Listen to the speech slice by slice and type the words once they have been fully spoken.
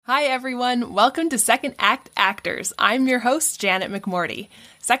Hi everyone, welcome to Second Act Actors. I'm your host, Janet McMorty.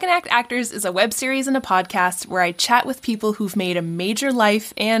 Second Act Actors is a web series and a podcast where I chat with people who've made a major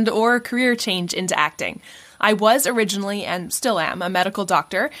life and or career change into acting. I was originally, and still am, a medical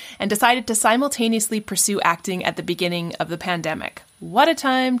doctor, and decided to simultaneously pursue acting at the beginning of the pandemic. What a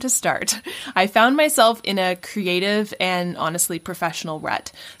time to start. I found myself in a creative and honestly professional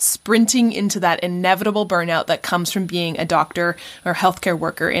rut, sprinting into that inevitable burnout that comes from being a doctor or healthcare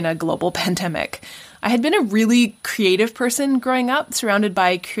worker in a global pandemic. I had been a really creative person growing up, surrounded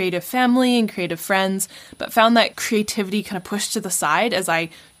by creative family and creative friends, but found that creativity kind of pushed to the side as I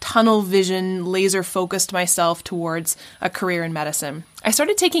tunnel vision, laser focused myself towards a career in medicine. I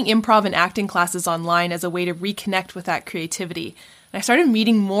started taking improv and acting classes online as a way to reconnect with that creativity. And I started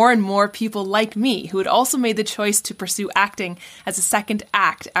meeting more and more people like me who had also made the choice to pursue acting as a second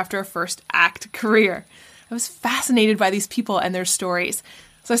act after a first act career. I was fascinated by these people and their stories.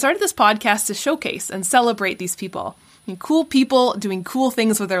 So I started this podcast to showcase and celebrate these people. Cool people doing cool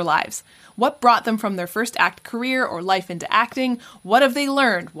things with their lives. What brought them from their first act career or life into acting? What have they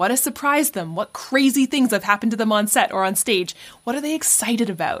learned? What has surprised them? What crazy things have happened to them on set or on stage? What are they excited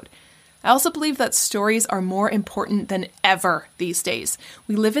about? I also believe that stories are more important than ever these days.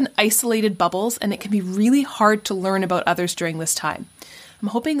 We live in isolated bubbles, and it can be really hard to learn about others during this time. I'm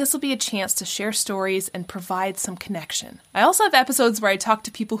hoping this will be a chance to share stories and provide some connection. I also have episodes where I talk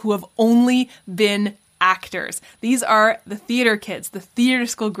to people who have only been actors. These are the theater kids, the theater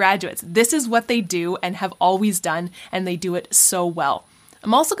school graduates. This is what they do and have always done, and they do it so well.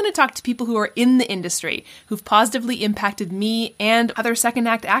 I'm also going to talk to people who are in the industry, who've positively impacted me and other second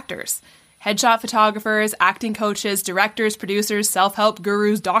act actors. Headshot photographers, acting coaches, directors, producers, self-help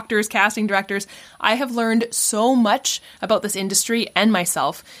gurus, doctors, casting directors. I have learned so much about this industry and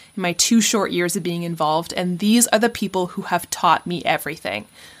myself in my 2 short years of being involved, and these are the people who have taught me everything.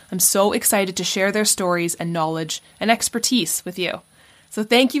 I'm so excited to share their stories and knowledge and expertise with you. So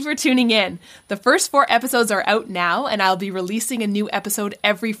thank you for tuning in. The first 4 episodes are out now, and I'll be releasing a new episode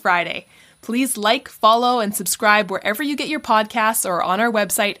every Friday. Please like, follow, and subscribe wherever you get your podcasts or on our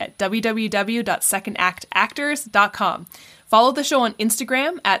website at www.secondactactors.com. Follow the show on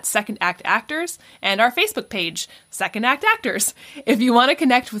Instagram at Second Act Actors and our Facebook page, Second Act Actors. If you want to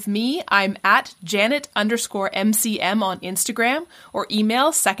connect with me, I'm at Janet_MCM on Instagram or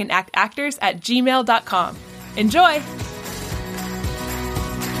email secondactactors@gmail.com. Enjoy!